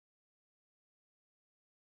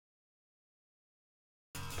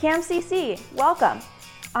CAMCC, welcome!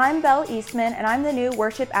 I'm Belle Eastman and I'm the new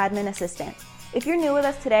Worship Admin Assistant. If you're new with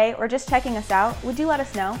us today or just checking us out, would you let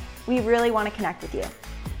us know? We really want to connect with you.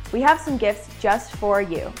 We have some gifts just for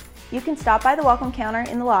you. You can stop by the welcome counter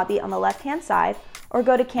in the lobby on the left-hand side or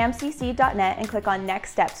go to camcc.net and click on Next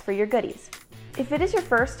Steps for your goodies. If it is your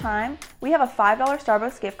first time, we have a $5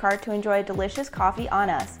 Starbucks gift card to enjoy a delicious coffee on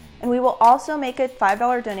us, and we will also make a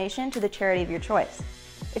 $5 donation to the charity of your choice.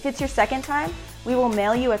 If it's your second time, we will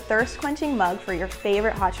mail you a thirst-quenching mug for your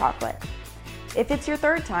favorite hot chocolate. If it's your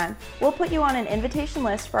third time, we'll put you on an invitation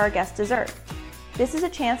list for our guest dessert. This is a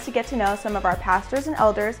chance to get to know some of our pastors and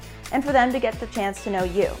elders and for them to get the chance to know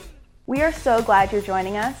you. We are so glad you're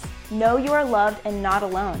joining us. Know you are loved and not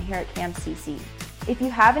alone here at CAMCC. If you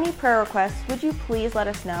have any prayer requests, would you please let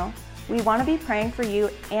us know? We want to be praying for you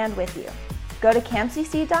and with you. Go to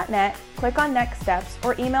camcc.net, click on Next Steps,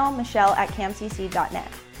 or email michelle@camcc.net.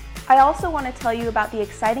 I also want to tell you about the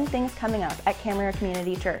exciting things coming up at Camarillo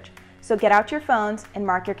Community Church, so get out your phones and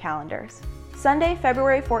mark your calendars. Sunday,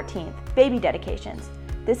 February 14th, baby dedications.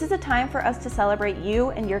 This is a time for us to celebrate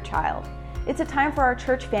you and your child. It's a time for our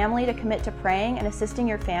church family to commit to praying and assisting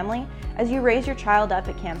your family as you raise your child up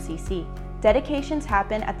at CAMCC. Dedications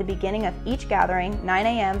happen at the beginning of each gathering, 9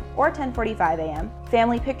 a.m. or 10:45 a.m.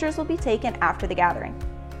 Family pictures will be taken after the gathering.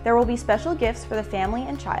 There will be special gifts for the family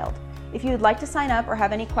and child. If you would like to sign up or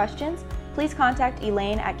have any questions, please contact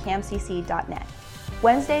Elaine at camcc.net.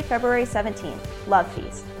 Wednesday, February 17th, Love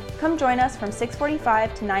Feast. Come join us from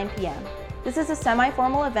 6:45 to 9 p.m. This is a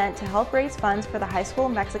semi-formal event to help raise funds for the High School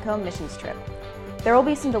Mexico missions trip. There will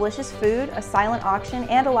be some delicious food, a silent auction,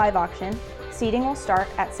 and a live auction. Seating will start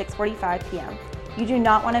at 6:45 p.m. You do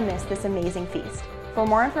not want to miss this amazing feast. For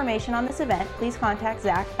more information on this event, please contact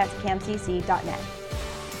Zach at camcc.net.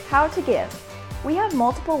 How to give. We have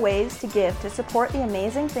multiple ways to give to support the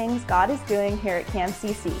amazing things God is doing here at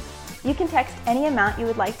CAMCC. You can text any amount you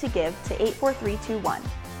would like to give to 84321.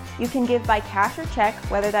 You can give by cash or check,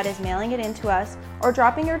 whether that is mailing it in to us or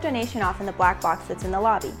dropping your donation off in the black box that's in the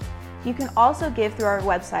lobby. You can also give through our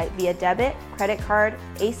website via debit, credit card,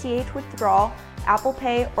 ACH withdrawal, Apple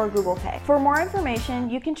Pay, or Google Pay. For more information,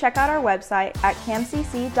 you can check out our website at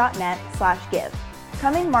camcc.net/give.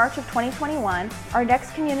 Coming March of 2021, our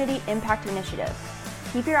next Community Impact Initiative.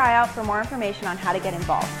 Keep your eye out for more information on how to get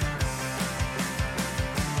involved.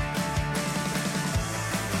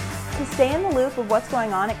 To stay in the loop of what's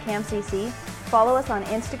going on at CAMCC, follow us on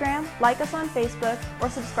Instagram, like us on Facebook, or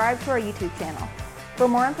subscribe to our YouTube channel. For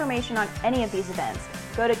more information on any of these events,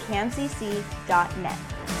 go to camcc.net.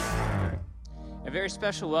 A very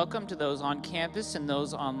special welcome to those on campus and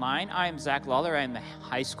those online. I am Zach Lawler. I am the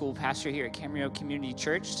high school pastor here at Camarillo Community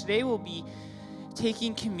Church. Today we'll be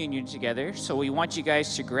taking communion together, so we want you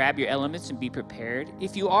guys to grab your elements and be prepared.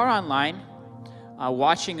 If you are online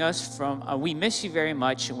watching us we miss you very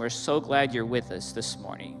much, and we're so glad you're with us this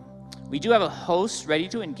morning. We do have a host ready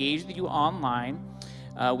to engage with you online.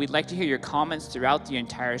 We'd like to hear your comments throughout the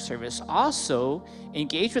entire service. Also,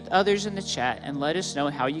 engage with others in the chat and let us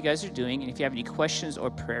know how you guys are doing and if you have any questions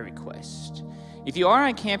or prayer requests. If you are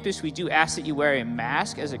on campus, we do ask that you wear a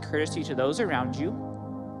mask as a courtesy to those around you.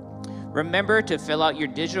 Remember to fill out your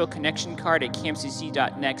digital connection card at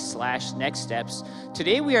camcc.net/nextsteps.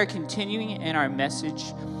 Today we are continuing in our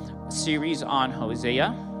message series on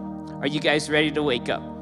Hosea. Are you guys ready to wake up?